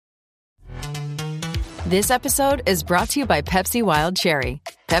This episode is brought to you by Pepsi Wild Cherry.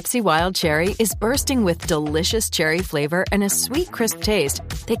 Pepsi Wild Cherry is bursting with delicious cherry flavor and a sweet, crisp taste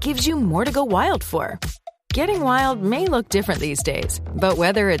that gives you more to go wild for. Getting wild may look different these days, but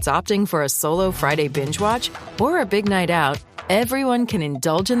whether it's opting for a solo Friday binge watch or a big night out, everyone can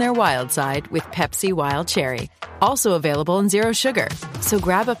indulge in their wild side with Pepsi Wild Cherry. Also available in Zero Sugar. So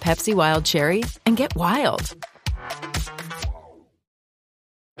grab a Pepsi Wild Cherry and get wild.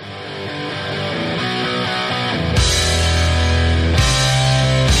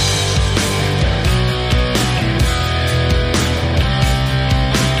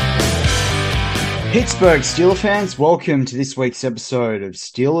 Pittsburgh Steelers fans, welcome to this week's episode of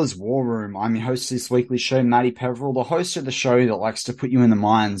Steelers War Room. I'm your host of this weekly show, Matty Peverill, the host of the show that likes to put you in the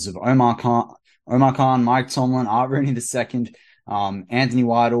minds of Omar Khan, Mike Tomlin, Art Rooney II, Anthony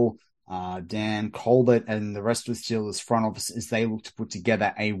Weidel, Dan Colbert, and the rest of the Steelers front office as they look to put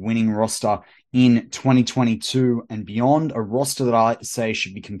together a winning roster in 2022 and beyond. A roster that I like to say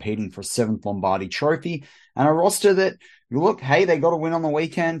should be competing for a 7th Lombardi trophy, and a roster that, look, hey, they got a win on the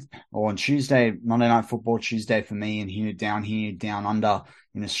weekend, or on Tuesday, Monday Night Football Tuesday for me, and here, down under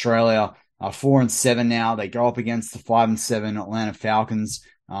in Australia. 4-7 now. They go up against the 5-7 Atlanta Falcons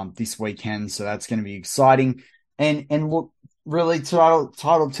this weekend, so that's going to be exciting. And look, really, title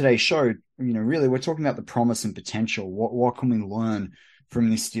of today's show, really, we're talking about the promise and potential. What can we learn from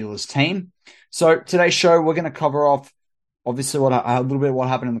this Steelers team? So today's show, we're going to cover off, obviously, a little bit what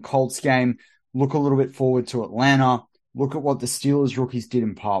happened in the Colts game, look a little bit forward to Atlanta, look at what the Steelers rookies did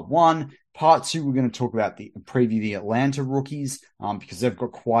in part 1. Part 2, we're going to talk about preview the Atlanta rookies because they've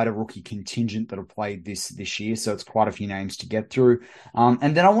got quite a rookie contingent that have played this year, so it's quite a few names to get through.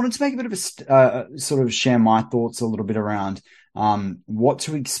 And then I wanted to make a bit of a sort of share my thoughts a little bit around what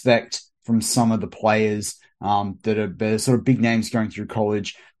to expect from some of the players that are sort of big names going through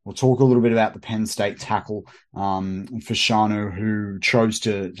college. We'll talk a little bit about the Penn State tackle, Fashanu, who chose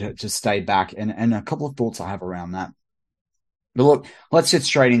to stay back, and a couple of thoughts I have around that. But look, let's get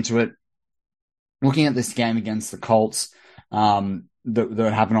straight into it. Looking at this game against the Colts that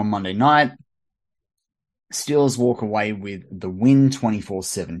happened on Monday night, Steelers walk away with the win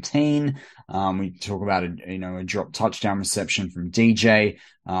 24-17. We talk about a drop touchdown reception from DJ.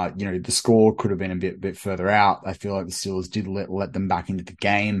 The score could have been a bit further out. I feel like the Steelers did let them back into the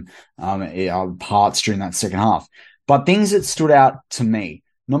game parts during that second half. But things that stood out to me,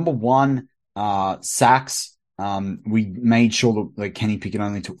 number one, sacks. We made sure that Kenny Pickett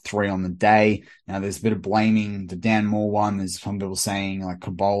only took 3 on the day. Now, there's a bit of blaming the Dan Moore one. There's some people saying, like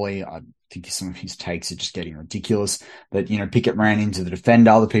Kaboli, I think some of his takes are just getting ridiculous. That, Pickett ran into the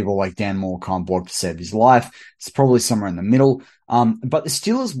defender. Other people like Dan Moore can't block to save his life. It's probably somewhere in the middle. But the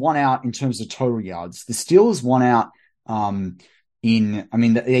Steelers won out in terms of total yards. The Steelers won out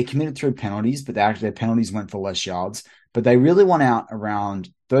they committed 3 penalties, but their penalties went for less yards. But they really won out around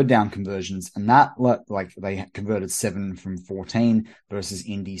third down conversions, and that, they converted 7 from 14 versus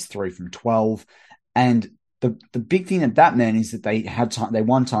Indy's 3 from 12. And the big thing that meant is that they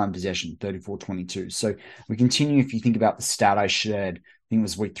won time possession, 34-22. So we continue, if you think about the stat I shared, I think it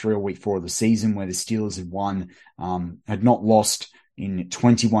was week 3 or week 4 of the season, where the Steelers had not lost in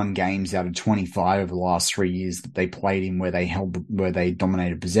 21 games out of 25 over the last 3 years that they played in, where they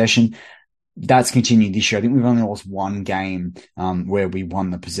dominated possession. That's continued this year. I think we've only lost 1 game where we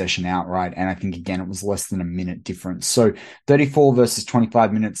won the possession outright. And I think, again, it was less than a minute difference. So 34 versus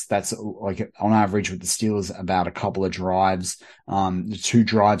 25 minutes, that's like on average with the Steelers about a couple of drives, 2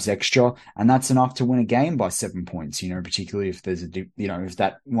 drives extra. And that's enough to win a game by 7 points, particularly if there's if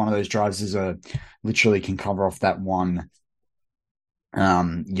that one of those drives is literally can cover off that one.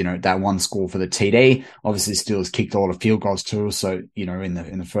 That one score for the TD. Obviously, Steelers kicked a lot of field goals too. So, in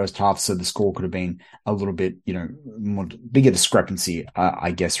the first half, so the score could have been a little bit, more bigger discrepancy,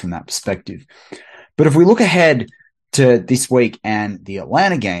 I guess, from that perspective. But if we look ahead to this week and the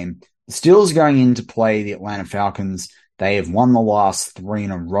Atlanta game, the Steelers going in to play the Atlanta Falcons. They have won the last 3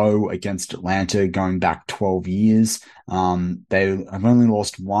 in a row against Atlanta, going back 12 years. They have only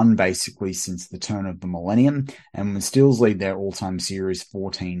lost 1 basically since the turn of the millennium, and the Steelers lead their all-time series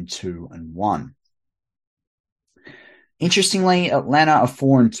 14-2-1. Interestingly, Atlanta are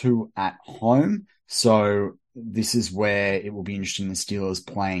 4-2 at home, so this is where it will be interesting. The Steelers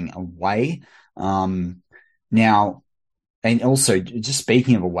playing away now, and also just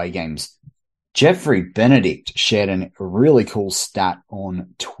speaking of away games. Jeffrey Benedict shared a really cool stat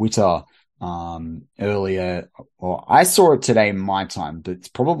on Twitter earlier. Well, I saw it today my time, but it's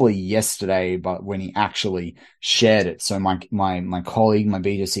probably yesterday, but when he actually shared it. So my colleague, my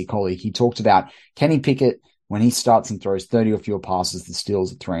BDC colleague, he talked about Kenny Pickett When he starts and throws 30 or fewer passes, the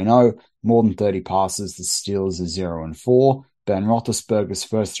Steelers are 3-0. More than 30 passes, the Steelers are 0-4. Ben Roethlisberger's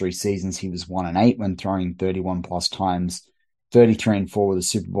first 3 seasons, he was 1-8 when throwing 31 plus times, 33-4 with a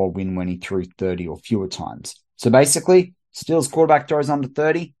Super Bowl win when he threw 30 or fewer times. So basically, Steelers quarterback throws under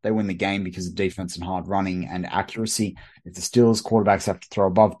 30, they win the game because of defense and hard running and accuracy. If the Steelers quarterbacks have to throw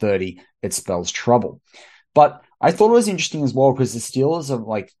above 30, it spells trouble. But I thought it was interesting as well because the Steelers are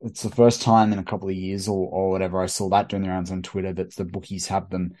like, it's the first time in a couple of years or whatever. I saw that doing the rounds on Twitter that the bookies have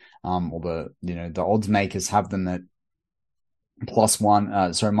them, or the odds makers have them at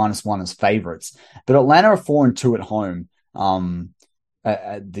 -1 as favorites. But Atlanta are 4-2 at home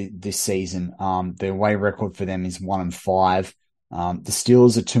this season. The away record for them is 1-5. The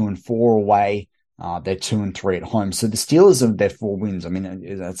Steelers are 2-4 away. They're 2-3 at home. So the Steelers have their 4 wins. I mean,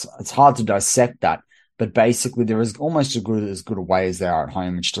 it's hard to dissect that. But basically, there is almost as good away as they are at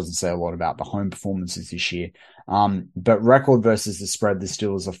home, which doesn't say a lot about the home performances this year. But record versus the spread, the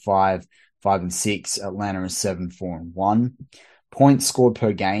Steelers are 5-6. Atlanta is 7-4-1. Points scored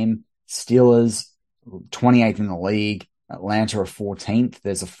per game, Steelers 28th in the league. Atlanta are 14th.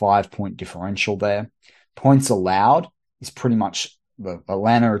 There's a 5-point differential there. Points allowed is pretty much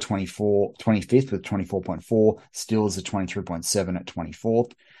Atlanta are 25th with 24.4. Steelers are 23.7 at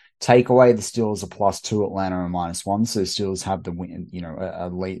 24th. Takeaway, the Steelers are +2, Atlanta are -1. So the Steelers have the win, a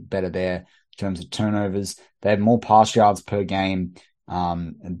lead better there in terms of turnovers. They have more pass yards per game.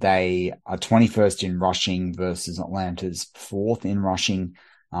 They are 21st in rushing versus Atlanta's 4th in rushing.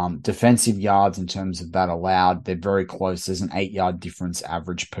 Defensive yards in terms of that allowed, they're very close. There's an 8-yard difference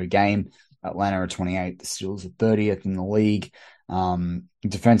average per game. Atlanta are 28th. The Steelers are 30th in the league.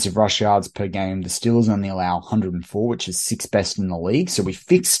 Defensive rush yards per game, the Steelers only allow 104, which is 6th best in the league. So we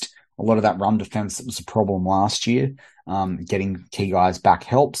fixed a lot of that run defense that was a problem last year. Getting key guys back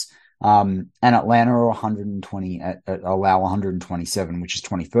helps. And Atlanta are 120, allow 127, which is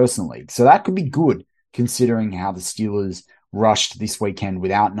 21st in the league. So that could be good considering how the Steelers rushed this weekend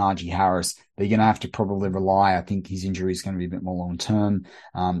without Najee Harris. They're going to have to probably rely, I think his injury is going to be a bit more long-term.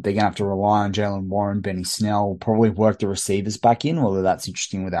 They're going to have to rely on Jaylen Warren, Benny Snell, probably work the receivers back in, whether that's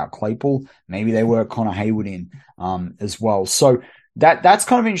interesting without Claypool. Maybe they work Connor Hayward in as well. So that's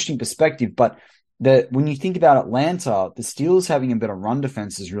kind of an interesting perspective. But when you think about Atlanta, the Steelers having a better run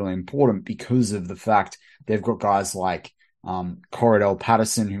defense is really important because of the fact they've got guys like Cordarrelle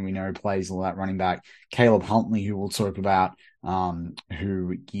Patterson, who we know plays all that running back, Caleb Huntley, who we'll talk about,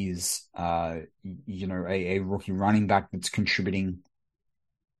 who is, a rookie running back that's contributing.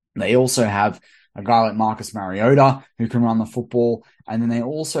 They also have a guy like Marcus Mariota who can run the football. And then they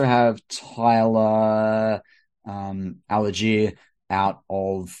also have Tyler Algier out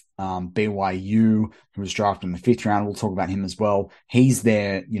of BYU, who was drafted in the 5th round. We'll talk about him as well. He's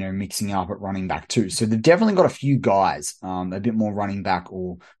there, mixing up at running back too. So they've definitely got a few guys, a bit more running back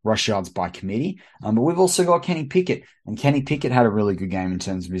or rush yards by committee. But we've also got Kenny Pickett, and Kenny Pickett had a really good game in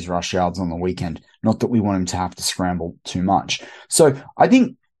terms of his rush yards on the weekend. Not that we want him to have to scramble too much. So I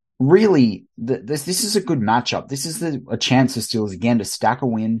think really this is a good matchup. This is a chance for Steelers again to stack a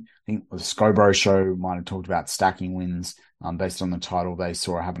win. I think the Scobro show might have talked about stacking wins. Based on the title they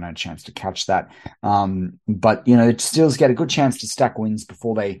saw. I haven't had a chance to catch that. But, the Steelers get a good chance to stack wins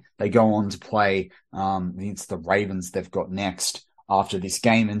before they go on to play against the Ravens they've got next after this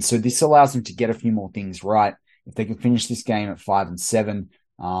game. And so this allows them to get a few more things right. If they can finish this game at 5-7,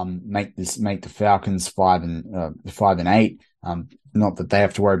 make the Falcons 5-8. Not that they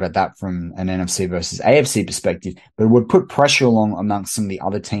have to worry about that from an NFC versus AFC perspective, but it would put pressure along amongst some of the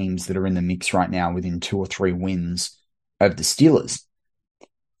other teams that are in the mix right now within 2 or 3 wins of the Steelers.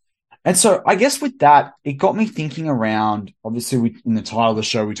 And so I guess with that, it got me thinking around, obviously in the title of the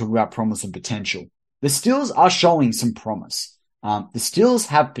show, we talk about promise and potential. The Steelers are showing some promise. The Steelers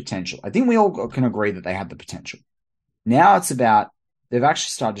have potential. I think we all can agree that they have the potential. Now it's about, they've actually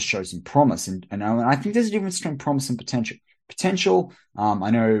started to show some promise. And I think there's a difference between promise and potential. Potential,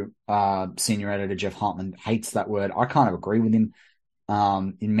 I know senior editor Jeff Hartman hates that word. I kind of agree with him.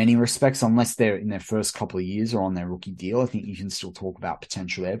 In many respects, unless they're in their first couple of years or on their rookie deal, I think you can still talk about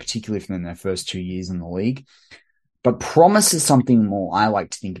potential there, particularly if they're in their first 2 years in the league. But promise is something more I like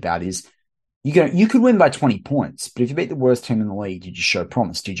to think about is you could win by 20 points, but if you beat the worst team in the league, did you show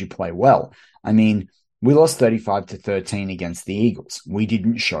promise? Did you play well? I mean, we lost 35-13 against the Eagles. We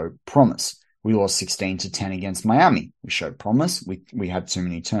didn't show promise. We lost 16-10 against Miami. We showed promise. We had too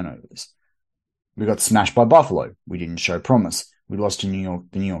many turnovers. We got smashed by Buffalo. We didn't show promise. We lost to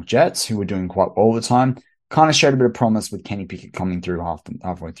the New York Jets, who were doing quite well at the time. Kind of showed a bit of promise with Kenny Pickett coming through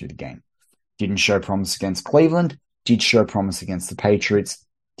halfway through the game. Didn't show promise against Cleveland. Did show promise against the Patriots.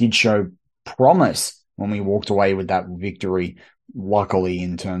 Did show promise when we walked away with that victory, luckily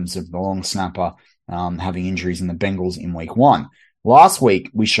in terms of the long snapper having injuries in the Bengals in week 1. Last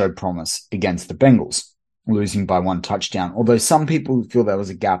week, we showed promise against the Bengals, losing by 1 touchdown, although some people feel there was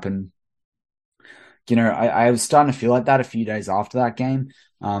a gap. And, I was starting to feel like that a few days after that game.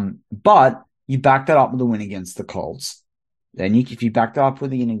 But you back that up with a win against the Colts. Then if you back that up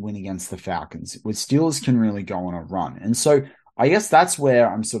with a win against the Falcons, with Steelers can really go on a run. And so I guess that's where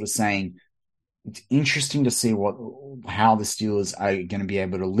I'm sort of saying it's interesting to see how the Steelers are going to be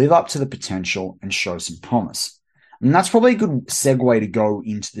able to live up to the potential and show some promise. And that's probably a good segue to go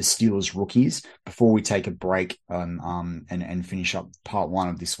into the Steelers rookies before we take a break and finish up part 1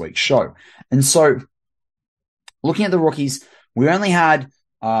 of this week's show. And so looking at the rookies, we only had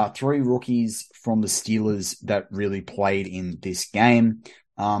 3 rookies from the Steelers that really played in this game.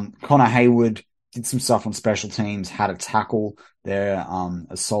 Connor Hayward did some stuff on special teams, had a tackle there,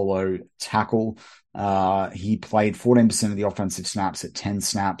 a solo tackle. He played 14% of the offensive snaps at 10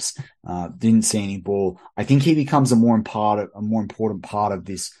 snaps. Didn't see any ball. I think he becomes a more important part of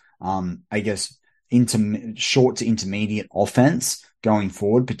this, short to intermediate offense going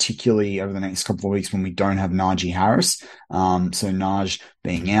forward, particularly over the next couple of weeks when we don't have Najee Harris. So Naj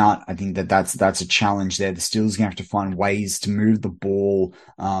being out, I think that's a challenge there. The Steelers are going to have to find ways to move the ball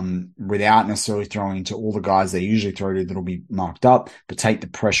without necessarily throwing to all the guys they usually throw to that'll be marked up, but take the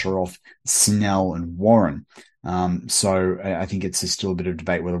pressure off Snell and Warren. So I think it's still a bit of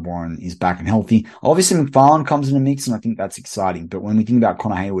debate whether Warren is back and healthy. Obviously, McFarland comes in the mix, and I think that's exciting. But when we think about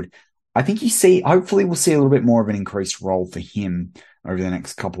Connor Hayward, I think hopefully we'll see a little bit more of an increased role for him over the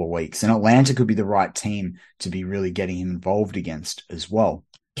next couple of weeks. And Atlanta could be the right team to be really getting him involved against as well.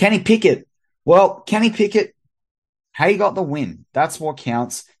 Kenny Pickett. Well, Kenny Pickett, he got the win. That's what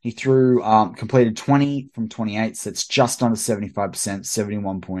counts. He completed 20 from 28, so it's just under 75%,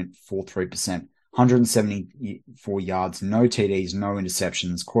 71.43%, 174 yards, no TDs, no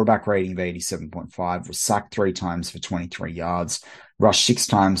interceptions, quarterback rating of 87.5, was sacked 3 times for 23 yards, rushed 6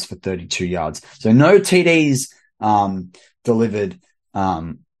 times for 32 yards. So no TDs delivered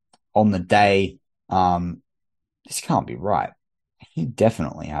on the day. This can't be right. He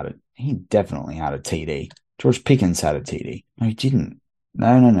definitely had a TD. George Pickens had a TD. No, he didn't.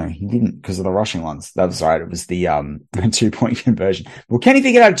 No, he didn't because of the rushing ones. That was right. It was the 2-point conversion. Well, Kenny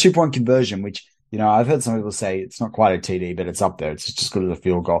Pickett had a 2-point conversion, which, I've heard some people say it's not quite a TD, but it's up there. It's just as good as a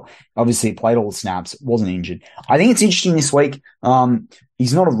field goal. Obviously, he played all the snaps, wasn't injured. I think it's interesting this week.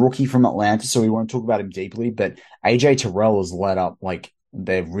 He's not a rookie from Atlanta, so we won't talk about him deeply, but AJ Terrell has led up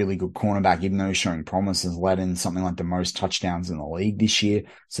they're really good cornerback, even though he's showing promise, has led in something like the most touchdowns in the league this year.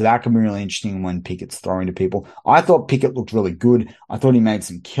 So that can be really interesting when Pickett's throwing to people. I thought Pickett looked really good. I thought he made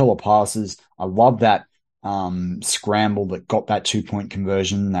some killer passes. I love that scramble that got that 2-point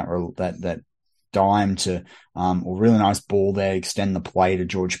conversion, that dime to a really nice ball there, extend the play to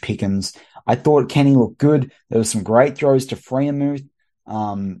George Pickens. I thought Kenny looked good. There were some great throws to Freiermuth.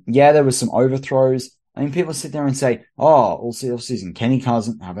 There were some overthrows. I mean, people sit there and say, all season, Kenny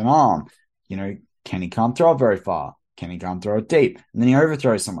doesn't have an arm. Kenny can't throw it very far. Kenny can't throw it deep. And then he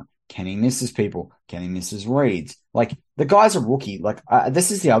overthrows someone. Kenny misses people. Kenny misses reads. The guy's a rookie.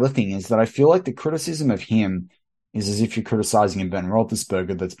 This is the other thing, is that I feel like the criticism of him is as if you're criticizing Ben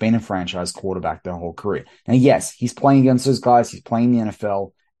Roethlisberger that's been a franchise quarterback their whole career. Now, yes, he's playing against those guys. He's playing the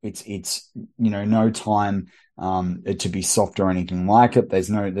NFL. It's no time to be soft or anything like it. There's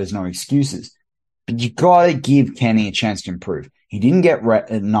no excuses. But you got to give Kenny a chance to improve. He didn't get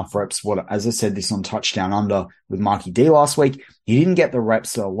enough reps. As I said this on Touchdown Under with Marky D last week, he didn't get the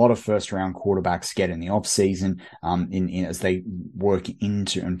reps that a lot of first-round quarterbacks get in the offseason as they work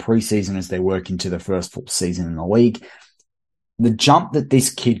into, and preseason as they work into the first full season in the league. The jump that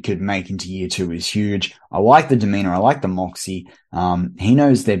this kid could make into year 2 is huge. I like the demeanor. I like the moxie. He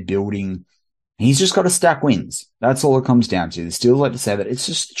knows they're building. He's just got to stack wins. That's all it comes down to. The Steelers like to say that. It's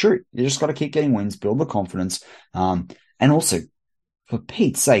just true. You just got to keep getting wins, build the confidence. And also, for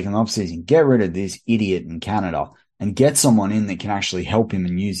Pete's sake, in the offseason, get rid of this idiot in Canada and get someone in that can actually help him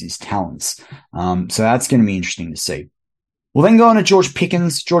and use his talents. So that's going to be interesting to see. We'll then go on to George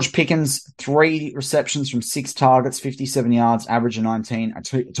Pickens. George Pickens, 3 receptions from 6 targets, 57 yards, average of 19. I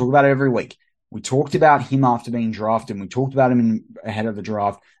talk about it every week. We talked about him after being drafted, and we talked about him ahead of the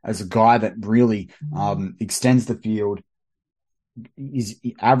draft as a guy that really extends the field. His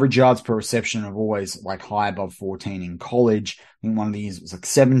average yards per reception have always high above 14 in college. I think one of the years was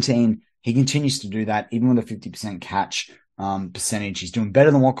 17. He continues to do that, even with a 50% catch percentage. He's doing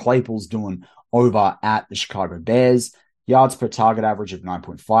better than what Claypool's doing over at the Chicago Bears. Yards per target average of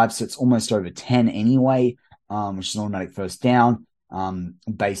 9.5, so it's almost over 10 anyway, which is an automatic first down.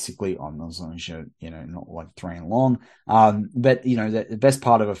 Basically on as long as you're, not like 3 and long. But the best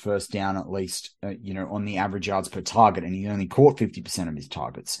part of a first down, at least, on the average yards per target, and he only caught 50% of his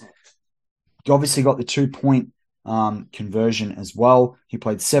targets. He obviously got the 2-point conversion as well. He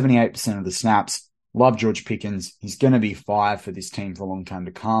played 78% of the snaps. Love George Pickens. He's going to be fire for this team for a long time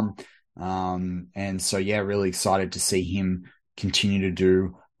to come. And so, really excited to see him continue to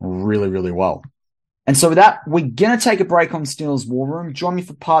do really, really well. And so with that, we're going to take a break on Steelers War Room. Join me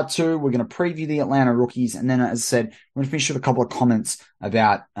for part 2. We're going to preview the Atlanta rookies. And then, as I said, we're going to finish with a couple of comments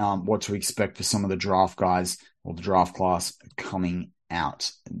about what to expect for some of the draft guys or the draft class coming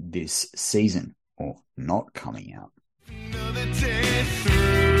out this season, or not coming out. Another day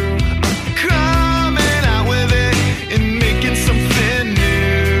through, coming out with it and making something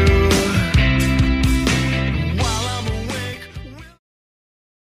new. While I'm awake.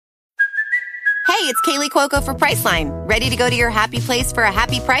 Hey, it's Kaylee Cuoco for Priceline. Ready to go to your happy place for a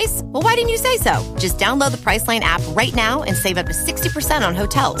happy price? Well, why didn't you say so? Just download the Priceline app right now and save up to 60% on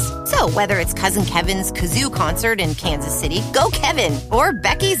hotels. So whether it's Cousin Kevin's Kazoo Concert in Kansas City, go Kevin, or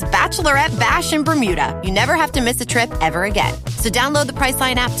Becky's Bachelorette Bash in Bermuda, you never have to miss a trip ever again. So download the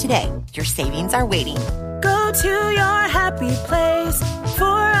Priceline app today. Your savings are waiting. Go to your happy place for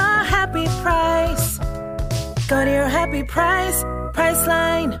a happy price. Go to your happy price,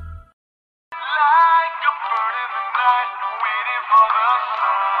 Priceline. Like a bird in the night, waiting for the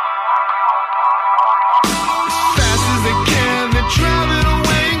sun. As fast as they can, they're driving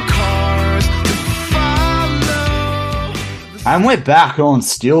away in cars to follow. And we're back on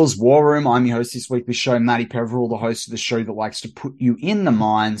Steelers War Room. I'm your host this weekly show, Matty Peverill, the host of the show that likes to put you in the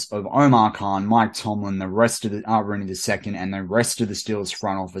minds of Omar Khan, Mike Tomlin, the rest of the Rooney II, and the rest of the Steelers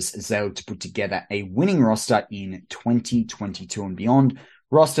front office as they look to put together a winning roster in 2022 and beyond.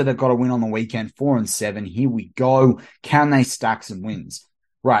 Roster that got a win on the weekend, 4-7. Here we go. Can they stack some wins?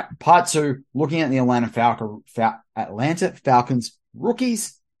 Right. Part 2, looking at the Atlanta Falcons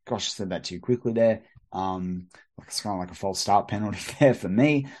rookies. Gosh, I said that too quickly there. It's kind of like a false start penalty there for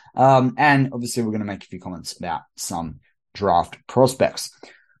me. And obviously we're going to make a few comments about some draft prospects.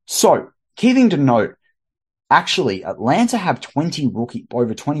 So, key thing to note, actually, Atlanta have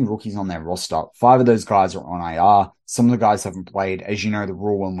over 20 rookies on their roster. 5 of those guys are on IR. Some of the guys haven't played. As you know, the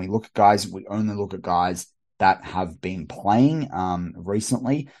rule when we look at guys, we only look at guys that have been playing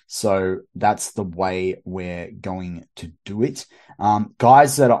recently. So that's the way we're going to do it.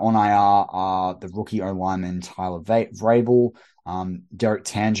 Guys that are on IR are the rookie O-lineman Tyler Vrabel, Derek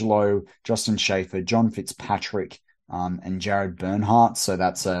Tangelo, Justin Schaefer, John Fitzpatrick, and Jared Bernhardt. So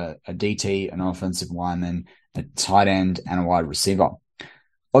that's a DT, an offensive lineman, a tight end, and a wide receiver.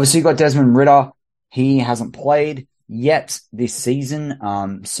 Obviously, you've got Desmond Ridder. He hasn't played yet this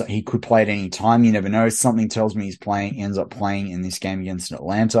season, so he could play at any time. You never know. Something tells me he ends up playing in this game against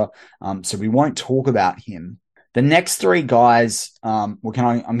Atlanta. So we won't talk about him. The next 3 guys, I'm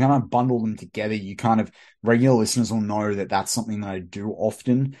going to bundle them together. You regular listeners will know that that's something that I do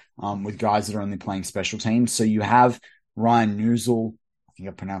often with guys that are only playing special teams. So you have Ryan Neuzil. I think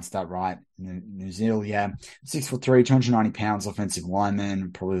I pronounced that right. Neuzil, yeah. 6'3", 290 pounds, offensive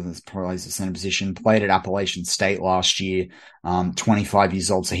lineman, probably plays the center position. Played at Appalachian State last year, 25 years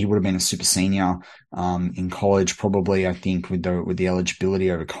old. So he would have been a super senior in college, probably, I think, with the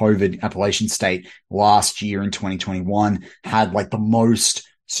eligibility over COVID. Appalachian State last year in 2021 had like the most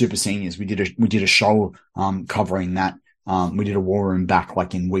super seniors. We did a show covering that. We did a war room back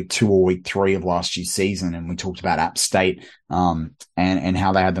like in week 2 or week 3 of last year's season, and we talked about App State and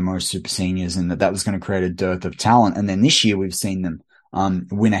how they had the most super seniors, and that was going to create a dearth of talent. And then this year we've seen them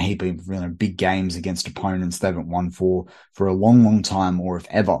win a heap of big games against opponents they haven't won for a long, long time, or if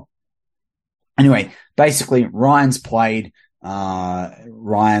ever. Anyway, basically Ryan's played.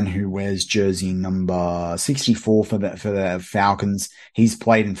 Ryan, who wears jersey number 64 for the Falcons, he's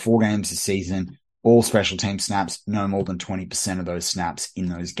played in 4 games this season. All special team snaps, no more than 20% of those snaps in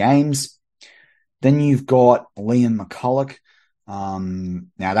those games. Then you've got Liam McCulloch.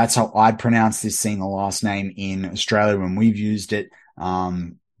 Now that's how I'd pronounce this, seeing the last name in Australia when we've used it. Or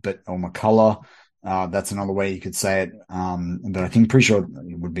McCulloch. That's another way you could say it. But I think pretty sure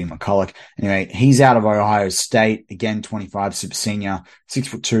it would be McCulloch. Anyway, he's out of Ohio State. Again, 25 super senior,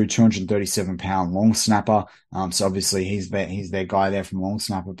 6'2", 237 pound long snapper. So obviously he's their guy there from a long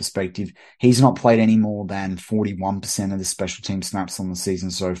snapper perspective. He's not played any more than 41% of the special team snaps on the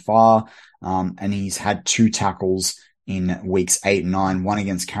season so far. And he's had 2 tackles in weeks 8 and 9, one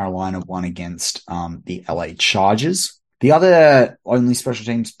against Carolina, one against the LA Chargers. The other only special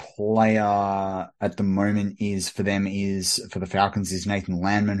teams player at the moment for the Falcons is Nathan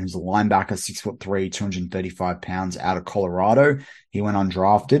Landman, who's a linebacker, 6'3", 235 pounds out of Colorado. He went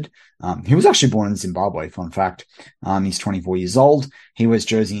undrafted. He was actually born in Zimbabwe, fun fact. He's 24 years old. He wears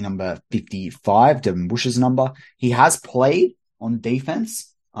jersey number 55, Devin Bush's number. He has played on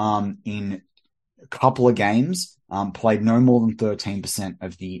defense, in a couple of games, played no more than 13%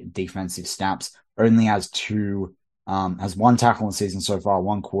 of the defensive snaps, only has one tackle in the season so far,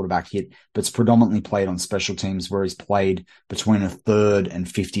 one quarterback hit, but it's predominantly played on special teams where he's played between a third and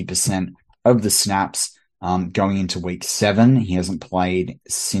 50% of the snaps. Going into week 7, he hasn't played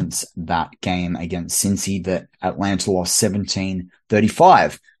since that game against Cincy that Atlanta lost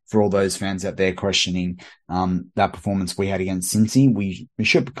 17-35. For all those fans out there questioning that performance we had against Cincy, we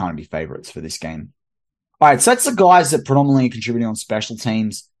should kind of be favorites for this game. All right, so that's the guys that predominantly are contributing on special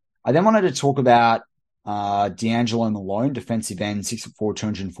teams. I then wanted to talk about D'Angelo Malone, defensive end, 6'4",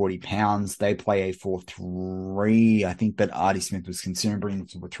 240 pounds. They play a 4-3. I think that Artie Smith was considering bringing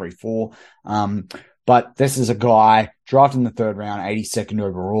to a 3-4. But this is a guy drafted in the 3rd round, 82nd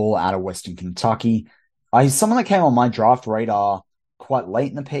overall out of Western Kentucky. He's someone that came on my draft radar quite late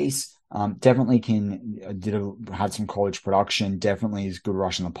in the piece. Definitely had some college production. Definitely is good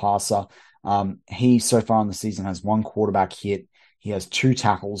rushing the passer. He so far in the season has 1 quarterback hit. He has 2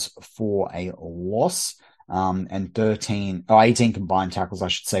 tackles for a loss, and 18 combined tackles, I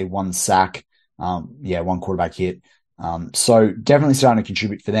should say, 1 sack. 1 quarterback hit. So definitely starting to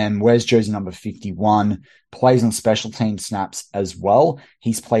contribute for them. Wears jersey number 51, plays on special team snaps as well.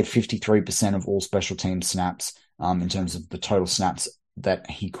 He's played 53% of all special team snaps, in terms of the total snaps that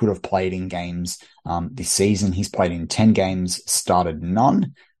he could have played in games, this season. He's played in 10 games, started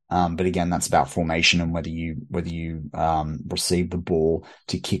none. But again, that's about formation and whether you receive the ball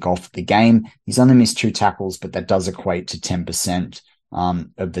to kick off the game. He's only missed 2 tackles, but that does equate to 10%,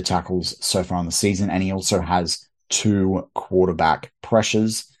 of the tackles so far in the season. And he also has 2 quarterback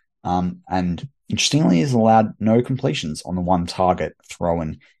pressures. And interestingly, he's allowed no completions on the 1 target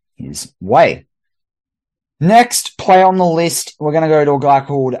thrown his way. Next play on the list, we're going to go to a guy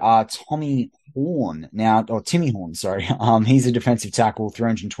called Timmy Horn, sorry. He's a defensive tackle,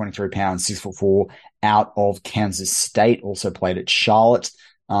 323 pounds, 6'4", out of Kansas State, also played at Charlotte.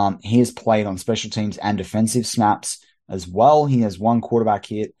 He has played on special teams and defensive snaps as well. He has 1 quarterback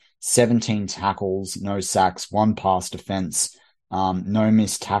hit, 17 tackles, no sacks, 1 pass defense, no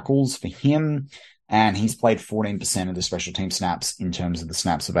missed tackles for him. And he's played 14% of the special team snaps in terms of the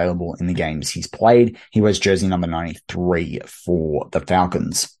snaps available in the games he's played. He wears jersey number 93 for the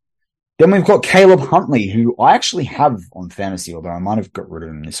Falcons. Then we've got Caleb Huntley, who I actually have on fantasy, although I might have got rid of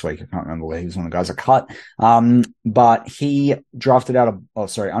him this week. I can't remember where he was one of the guys I cut. But he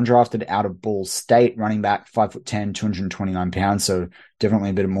undrafted out of Ball State, running back, 5'10", 229 pounds. So definitely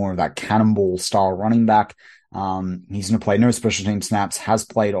a bit more of that cannonball style running back. He's going to play no special team snaps, has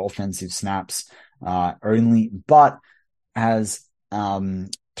played offensive snaps, only, but has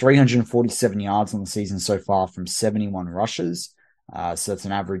 347 yards on the season so far from 71 rushes. So that's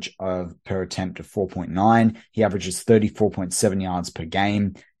an average per attempt of 4.9. He averages 34.7 yards per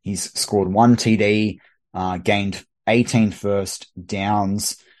game. He's scored 1 TD, gained 18 first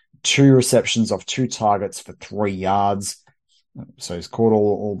downs, 2 receptions off 2 targets for 3 yards. So he's caught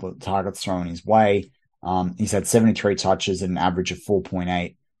all the targets thrown his way. He's had 73 touches at an average of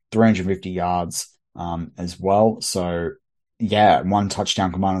 4.8, 350 yards as well. So, 1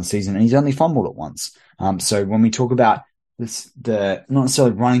 touchdown combined on the season, and he's only fumbled it once. So when we talk about not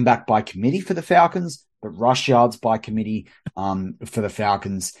necessarily running back by committee for the Falcons, but rush yards by committee for the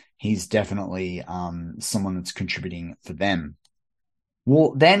Falcons, he's definitely someone that's contributing for them.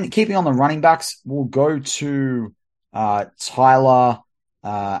 Well, then keeping on the running backs, we'll go to Tyler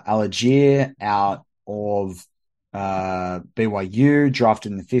Algier out of BYU,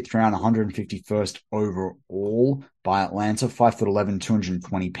 drafted in the 5th round, 151st overall by Atlanta, 5'11",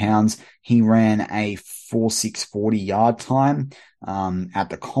 220 pounds. He ran a 4.6 40-yard time at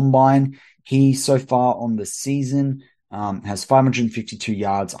the combine. He, so far on the season, has 552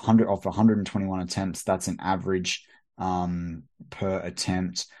 yards, 121 attempts. That's an average per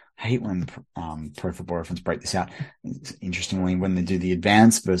attempt. I hate when Pro Football Reference break this out. Interestingly, when they do the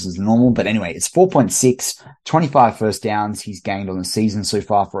advanced versus the normal. But anyway, it's 4.6, 25 first downs he's gained on the season so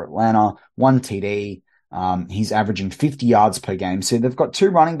far for Atlanta, 1 TD. He's averaging 50 yards per game. So they've got 2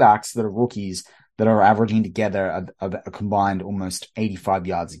 running backs that are rookies that are averaging together a combined almost 85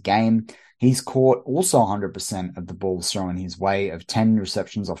 yards a game. He's caught also 100% of the balls thrown his way, of 10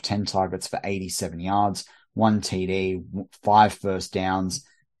 receptions off 10 targets for 87 yards, 1 TD, 5 first downs.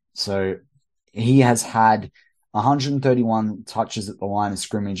 So he has had 131 touches at the line of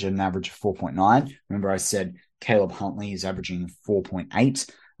scrimmage at an average of 4.9. Remember I said Caleb Huntley is averaging 4.8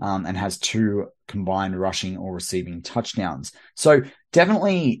 and has 2 combined rushing or receiving touchdowns. So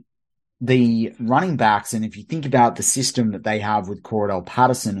definitely the running backs, and if you think about the system that they have with Cordell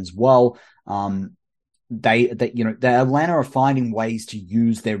Patterson as well, they Atlanta are finding ways to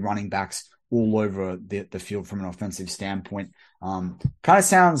use their running backs all over the field from an offensive standpoint. Kind of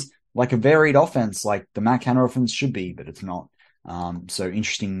sounds like a varied offense, like the Matt Canada offense should be, but it's not. So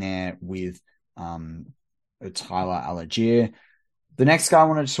interesting there with Tyler Algier. The next guy I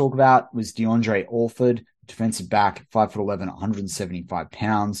wanted to talk about was DeAndre Alford, defensive back, 5'11", 175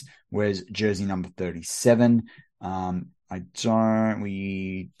 pounds, wears jersey number 37. We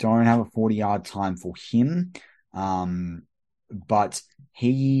don't have a 40-yard time for him, but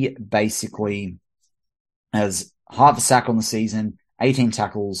he basically has half a sack on the season, 18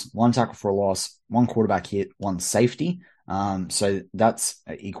 tackles, 1 tackle for a loss, 1 quarterback hit, 1 safety. So that's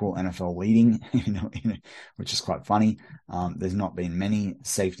equal NFL leading, which is quite funny. There's not been many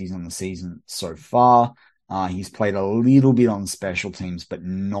safeties on the season so far. He's played a little bit on special teams, but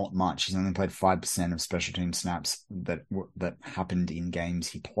not much. He's only played 5% of special team snaps that happened in games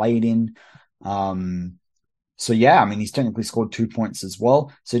he played in. So yeah, I mean, he's technically scored 2 points as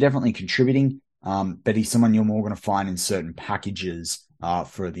well. So definitely contributing. But he's someone you're more going to find in certain packages,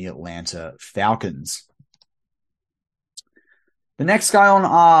 for the Atlanta Falcons. The next guy on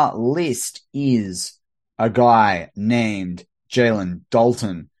our list is a guy named Jalen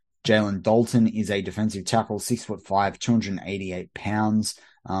Dalton. Jalen Dalton is a defensive tackle, 6'5", 288 pounds,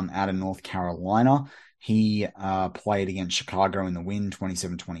 out of North Carolina. He played against Chicago in the win,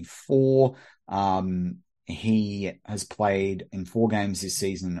 27-24. He has played in 4 games this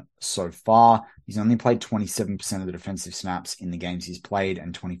season so far. He's only played 27% of the defensive snaps in the games he's played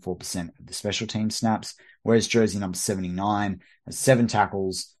and 24% of the special team snaps. Whereas jersey number 79 has 7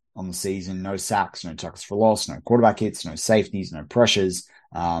 tackles on the season, no sacks, no tackles for loss, no quarterback hits, no safeties, no pressures.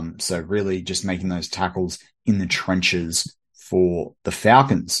 So really just making those tackles in the trenches for the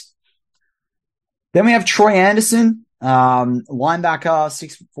Falcons. Then we have Troy Anderson, linebacker,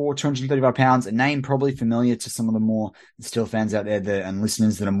 6'4", 235 pounds, a name probably familiar to some of the more Steel fans out there and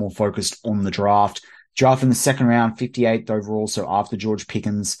listeners that are more focused on the draft. Drafted in the second round, 58th overall, so after George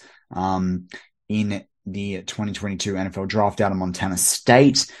Pickens, in the 2022 NFL draft out of Montana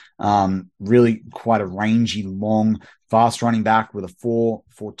State. Really quite a rangy, long, fast running back with a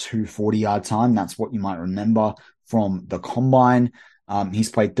 4.42 40-yard time. That's what you might remember from the combine.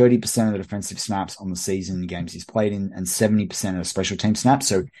 He's played 30% of the defensive snaps on the season in games he's played in and 70% of the special team snaps.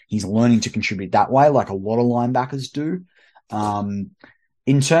 So he's learning to contribute that way, like a lot of linebackers do.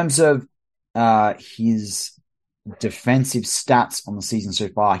 In terms of his defensive stats on the season so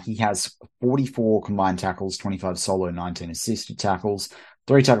far, he has 44 combined tackles, 25 solo, 19 assisted tackles,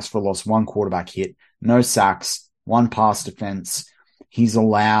 3 tackles for loss, 1 quarterback hit, no sacks, 1 pass defense. He's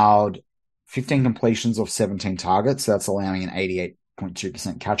allowed 15 completions of 17 targets. So that's allowing an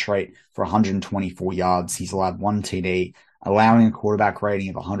 88.2% catch rate for 124 yards. He's allowed 1 TD, allowing a quarterback rating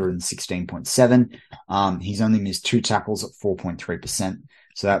of 116.7. He's only missed 2 tackles at 4.3%.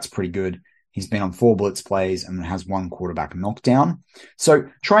 So that's pretty good. He's been on 4 blitz plays and has 1 quarterback knockdown. So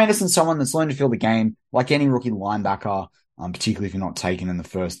Troy Anderson's someone that's learned to feel the game like any rookie linebacker, particularly if you're not taken in the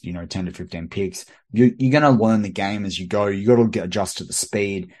first, 10 to 15 picks. You're going to learn the game as you go. You got to adjust to the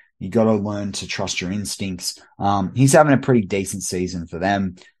speed. You got to learn to trust your instincts. He's having a pretty decent season for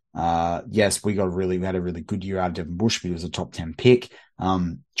them. Yes, we had a really good year out of Devin Bush, but he was a top 10 pick.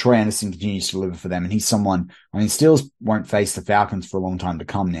 Troy Anderson continues to deliver for them, and he's someone, Steelers won't face the Falcons for a long time to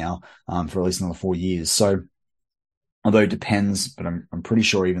come now, for at least another 4 years. So, although it depends, but I'm pretty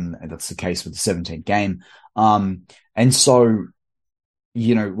sure even that's the case with the 17th game. And so,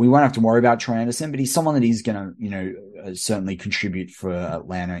 we won't have to worry about Troy Anderson, but he's someone that is going to, certainly contribute for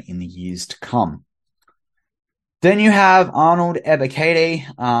Atlanta in the years to come. Then you have Arnold Ebiketie,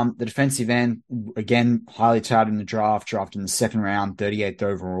 the defensive end, again, highly touted in the draft, drafted in the second round, 38th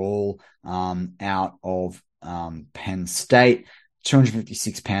overall, out of Penn State,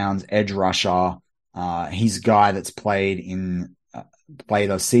 256 pounds, edge rusher. He's a guy that's played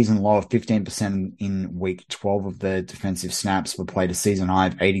a season low of 15% in week 12 of the defensive snaps, but played a season high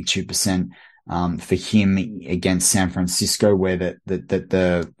of 82% for him against San Francisco, where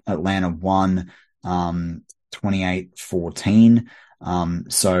the Atlanta won 28-14.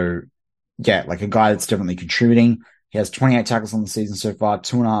 So yeah, like a guy that's definitely contributing. He has 28 tackles on the season so far,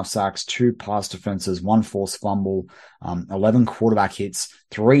 2.5 sacks, 2 pass defenses, 1 forced fumble, 11 quarterback hits,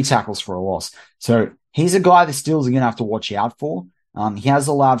 3 tackles for a loss. So he's a guy the Steelers are going to have to watch out for. He has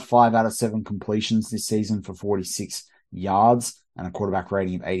allowed 5 out of 7 completions this season for 46 yards and a quarterback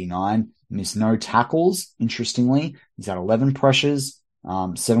rating of 89. Missed no tackles, interestingly. He's had 11 pressures,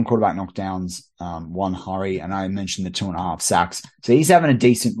 7 quarterback knockdowns, 1 hurry, and I mentioned the 2.5 sacks. So he's having a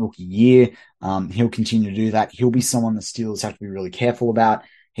decent rookie year. He'll continue to do that. He'll be someone the Steelers have to be really careful about.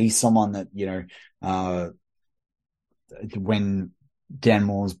 He's someone that, when Dan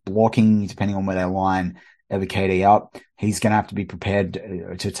Moore's blocking, depending on where they line Ebiketie up, he's going to have to be prepared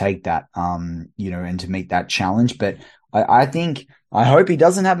to take that, and to meet that challenge. But I hope he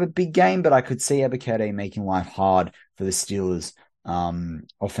doesn't have a big game, but I could see Ebiketie making life hard for the Steelers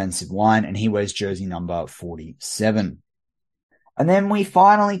offensive line, and he wears jersey number 47. And then we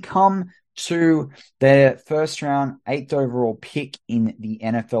finally come to their first round, 8th overall pick in the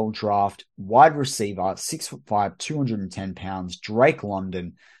NFL draft, wide receiver, 6'5", 210 pounds, Drake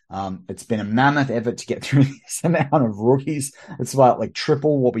London. It's been a mammoth effort to get through this amount of rookies. It's about like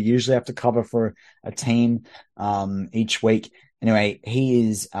triple what we usually have to cover for a team each week. Anyway, he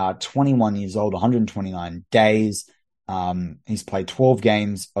is 21 years old, 129 days. He's played 12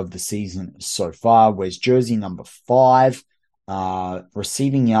 games of the season so far, wears jersey number 5.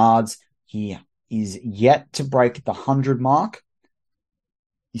 Receiving yards, he is yet to break the 100 mark.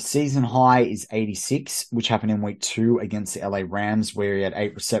 His season high is 86, which happened in week 2 against the LA Rams, where he had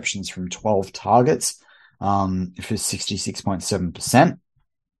 8 receptions from 12 targets for 66.7%.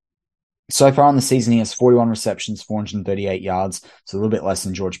 So far on the season, he has 41 receptions, 438 yards, so a little bit less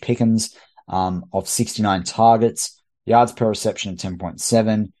than George Pickens, of 69 targets, yards per reception of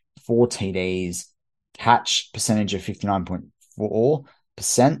 10.7, 4 TDs, catch percentage of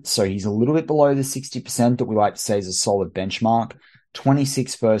 59.4%. So he's a little bit below the 60% that we like to say is a solid benchmark.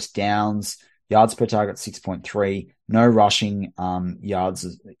 26 first downs, yards per target 6.3, no rushing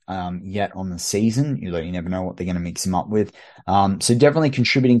yards yet on the season. You never know what they're going to mix him up with. So definitely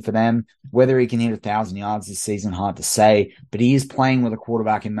contributing for them. Whether he can hit 1,000 yards this season, hard to say, but he is playing with a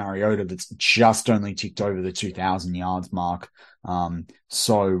quarterback in Mariota that's just only ticked over the 2,000 yards mark.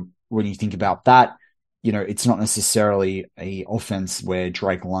 So when you think about that, it's not necessarily a offense where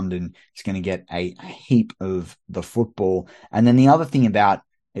Drake London is going to get a heap of the football. And then the other thing about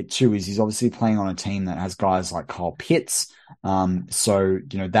it too is he's obviously playing on a team that has guys like Kyle Pitts. So,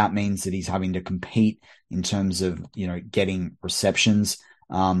 that means that he's having to compete in terms of, getting receptions.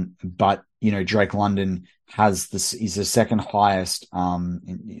 But, Drake London is the second highest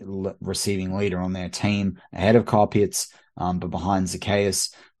receiving leader on their team, ahead of Kyle Pitts, but behind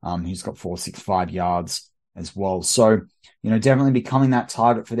Zacchaeus, who's got 465 yards as well. So, definitely becoming that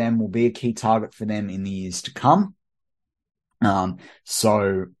target for them, will be a key target for them in the years to come.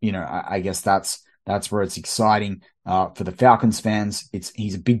 So, I guess that's where it's exciting. For the Falcons fans,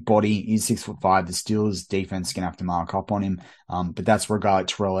 he's a big body. He's 6'5". The Steelers defense is going to have to mark up on him. But that's where a guy like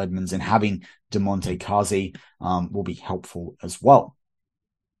Terrell Edmonds and having DeMonte Kazi, will be helpful as well.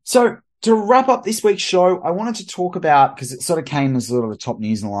 So, to wrap up this week's show, I wanted to talk about, because it sort of came as a little of the top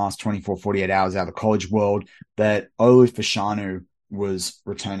news in the last 24, 48 hours out of the college world, that Olu Fashanu was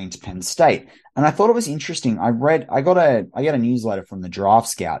returning to Penn State. And I thought it was interesting. I got a newsletter from the Draft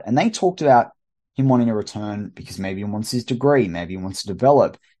Scout, and they talked about him wanting to return because maybe he wants his degree, maybe he wants to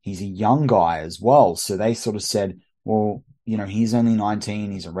develop. He's a young guy as well. So they sort of said, well, he's only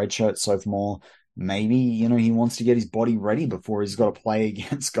 19, he's a redshirt sophomore. Maybe, he wants to get his body ready before he's got to play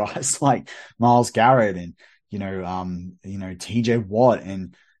against guys like Myles Garrett and, TJ Watt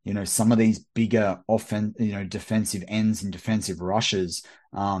and, some of these bigger defensive ends and defensive rushes.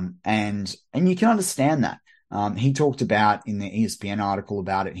 And you can understand that. He talked about in the ESPN article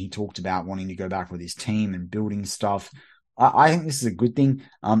about it, he talked about wanting to go back with his team and building stuff. I think this is a good thing.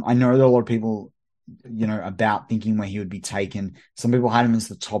 I know that a lot of people, about thinking where he would be taken. Some people had him as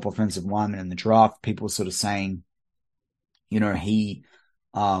the top offensive lineman in the draft. People were sort of saying, he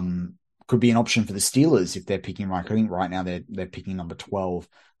could be an option for the Steelers if they're picking right. I think right now they're picking number 12,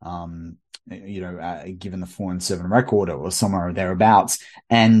 given the 4-7 record or somewhere thereabouts.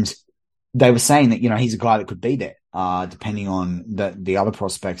 And they were saying that, he's a guy that could be there, depending on the other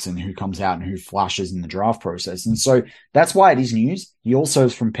prospects and who comes out and who flashes in the draft process. And so that's why it is news. He also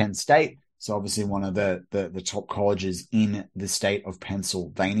is from Penn State. So obviously one of the top colleges in the state of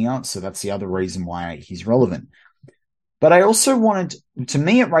Pennsylvania. So that's the other reason why he's relevant. But I also to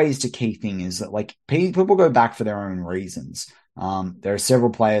me, it raised a key thing is that people go back for their own reasons. There are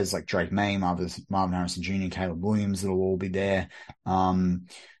several players like Drake May, Marvin Harrison Jr., Caleb Williams that'll all be there. So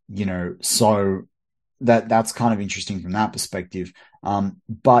that's kind of interesting from that perspective.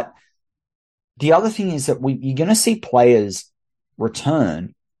 But the other thing is that you're going to see players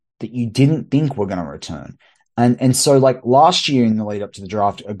return that you didn't think were going to return. And so like last year in the lead up to the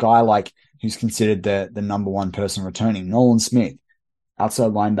draft, a guy like who's considered the number one person returning, Nolan Smith,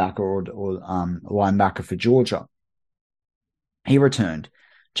 outside linebacker or linebacker for Georgia, he returned.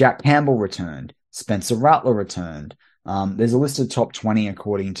 Jack Campbell returned. Spencer Rattler returned. There's a list of top 20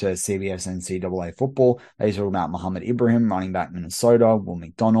 according to CBS NCAA football. They talk about Muhammad Ibrahim, running back Minnesota, Will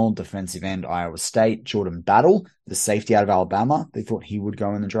McDonald, defensive end Iowa State, Jordan Battle, the safety out of Alabama. They thought he would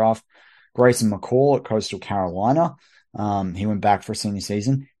go in the draft. Grayson McCall at Coastal Carolina. He went back for a senior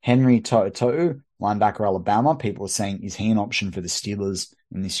season. Henry To'o, linebacker Alabama. People are saying, is he an option for the Steelers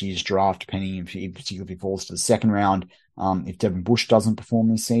in this year's draft, depending particularly if he falls to the second round, if Devin Bush doesn't perform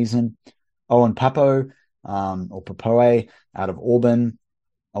this season. Owen Papo, or Papoe out of Auburn.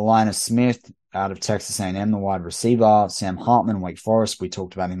 Alina Smith out of Texas A&M, the wide receiver. Sam Hartman, Wake Forest. We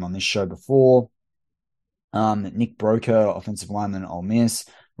talked about him on this show before. Nick Broker, offensive lineman, Ole Miss.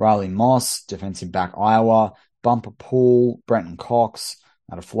 Riley Moss, defensive back, Iowa. Bumper Pool, Brenton Cox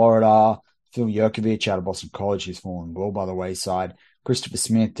out of Florida. Phil Yurkovich out of Boston College, who's fallen well by the wayside. Christopher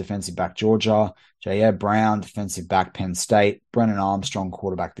Smith, defensive back, Georgia. Jair Brown, defensive back, Penn State. Brennan Armstrong,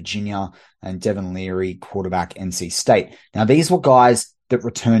 quarterback, Virginia. And Devin Leary, quarterback, NC State. Now, these were guys that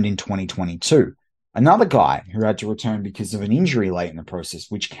returned in 2022. Another guy who had to return because of an injury late in the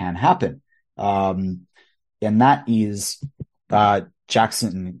process, which can happen. And that is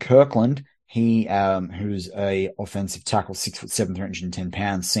Jackson Kirkland. He, who's a offensive tackle, 6'7", 310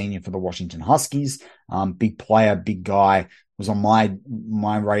 pounds, senior for the Washington Huskies. Big player, big guy, was on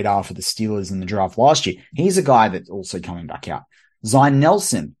my radar for the Steelers in the draft last year. He's a guy that's also coming back out. Zion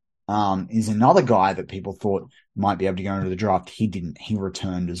Nelson, is another guy that people thought might be able to go into the draft. He didn't. He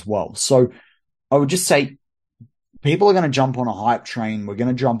returned as well. So I would just say people are going to jump on a hype train. We're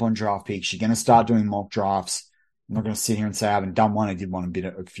going to jump on draft picks. You're going to start doing mock drafts. I'm not going to sit here and say I haven't done one. I did one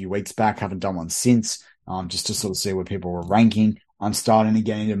a few weeks back. Haven't done one since, just to sort of see where people were ranking. I'm starting to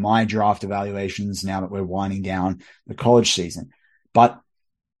get into my draft evaluations now that we're winding down the college season. But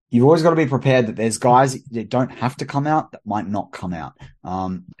you've always got to be prepared that there's guys that don't have to come out that might not come out.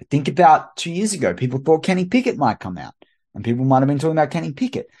 Think about 2 years ago, people thought Kenny Pickett might come out, and people might have been talking about Kenny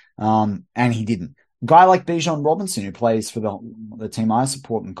Pickett, and he didn't. A guy like Bijan Robinson, who plays for the team I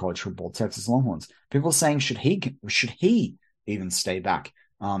support in college football, Texas Longhorns, people are saying, should he even stay back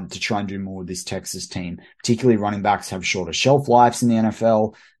to try and do more with this Texas team? Particularly running backs have shorter shelf lives in the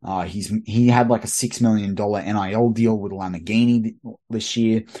NFL. He had like a $6 million NIL deal with Lamborghini this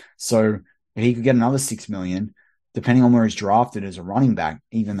year. So if he could get another $6 million, depending on where he's drafted as a running back,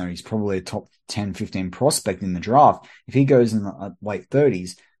 even though he's probably a top 10, 15 prospect in the draft, if he goes in the late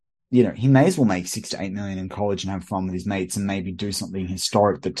 30s, he may as well make $6 to $8 million in college and have fun with his mates and maybe do something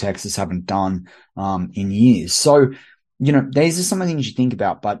historic that Texas haven't done in years. So, these are some of the things you think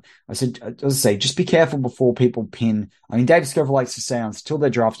about. But as I say, just be careful before people pin. I mean, Dave Scofield likes to say, until they're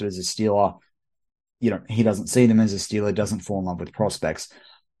drafted as a Steeler, he doesn't see them as a Steeler, doesn't fall in love with prospects.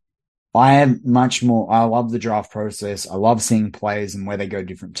 I love the draft process. I love seeing players and where they go to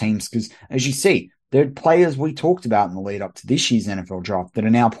different teams because, as you see, there are players we talked about in the lead up to this year's NFL draft that are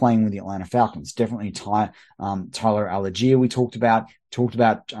now playing with the Atlanta Falcons. Definitely Tyler Algier we talked about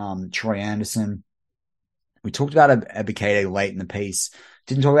Troy Anderson. We talked about Abikade late in the piece.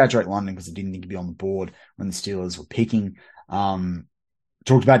 Didn't talk about Drake London because I didn't think he'd be on the board when the Steelers were picking.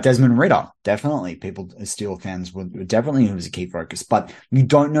 Talked about Desmond Ridder. Definitely people as Steelers fans were definitely who was a key focus, but you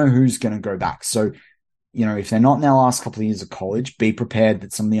don't know who's going to go back. So, if they're not in their last couple of years of college, be prepared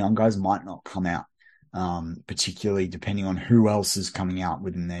that some of the young guys might not come out. Particularly depending on who else is coming out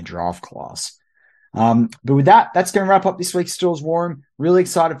within their draft class. But with that's going to wrap up this week's Steelers War Room. Really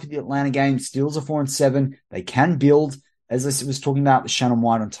excited for the Atlanta game. Steelers are 4-7. They can build, as I was talking about with Shannon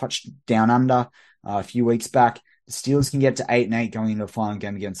White on Touchdown Under a few weeks back. The Steelers can get to 8-8 going into a final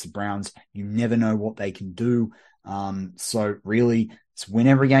game against the Browns. You never know what they can do. So really, it's win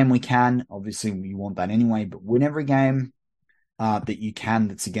every game we can. Obviously, we want that anyway, but win every game that you can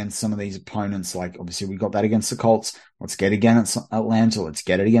that's against some of these opponents. Like, obviously, we got that against the Colts. Let's get it against Atlanta. Let's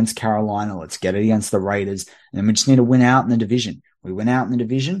get it against Carolina. Let's get it against the Raiders. And then we just need to win out in the division. We win out in the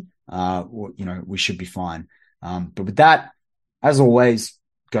division, we should be fine. But with that, as always,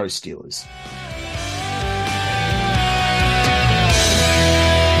 go Steelers.